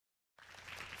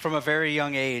From a very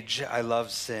young age, I loved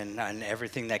sin and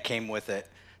everything that came with it.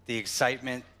 The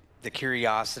excitement, the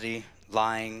curiosity,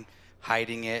 lying,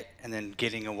 hiding it, and then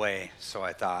getting away, so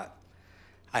I thought.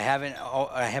 I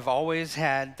have always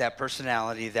had that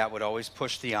personality that would always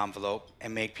push the envelope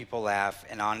and make people laugh,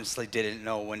 and honestly didn't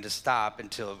know when to stop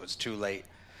until it was too late.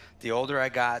 The older I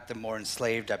got, the more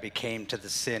enslaved I became to the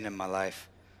sin in my life.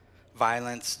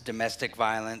 Violence, domestic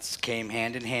violence, came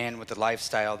hand in hand with the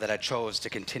lifestyle that I chose to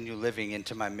continue living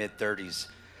into my mid-30s.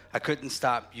 I couldn't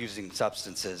stop using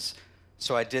substances,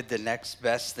 so I did the next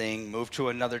best thing, moved to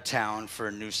another town for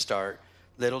a new start.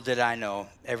 Little did I know,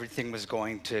 everything was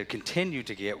going to continue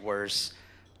to get worse.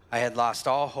 I had lost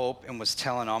all hope and was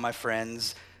telling all my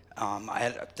friends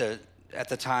at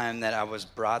the time that I was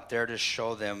brought there to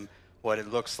show them what it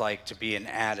looks like to be an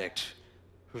addict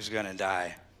who's going to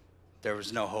die. There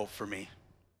was no hope for me.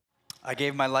 I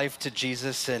gave my life to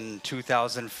Jesus in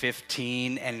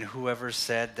 2015, and whoever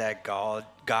said that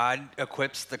God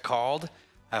equips the called,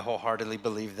 I wholeheartedly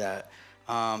believe that.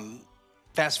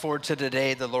 Fast forward to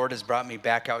today, the Lord has brought me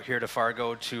back out here to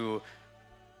Fargo to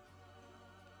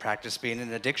practice being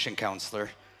an addiction counselor.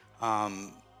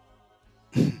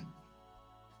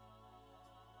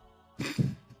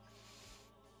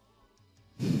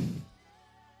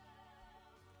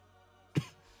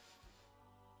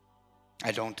 I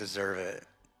don't deserve it,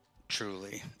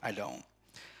 truly, I don't.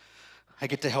 I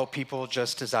get to help people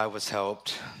just as I was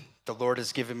helped. The Lord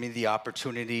has given me the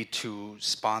opportunity to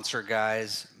sponsor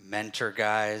guys, mentor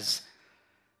guys.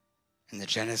 In the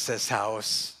Genesis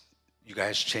house, you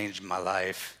guys changed my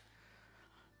life.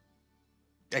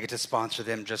 I get to sponsor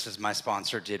them just as my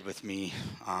sponsor did with me.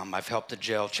 I've helped the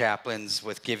jail chaplains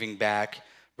with giving back,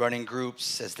 running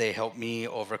groups as they help me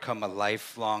overcome a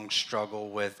lifelong struggle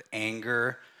with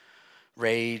anger,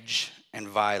 rage, and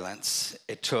violence.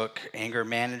 It took anger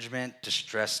management,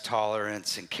 distress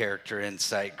tolerance, and character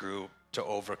insight group to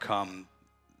overcome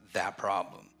that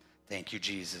problem. Thank you,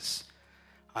 Jesus.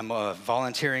 I'm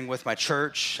volunteering with my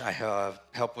church. I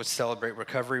help with Celebrate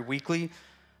Recovery Weekly.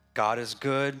 God is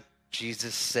good,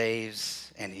 Jesus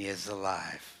saves, and he is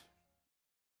alive.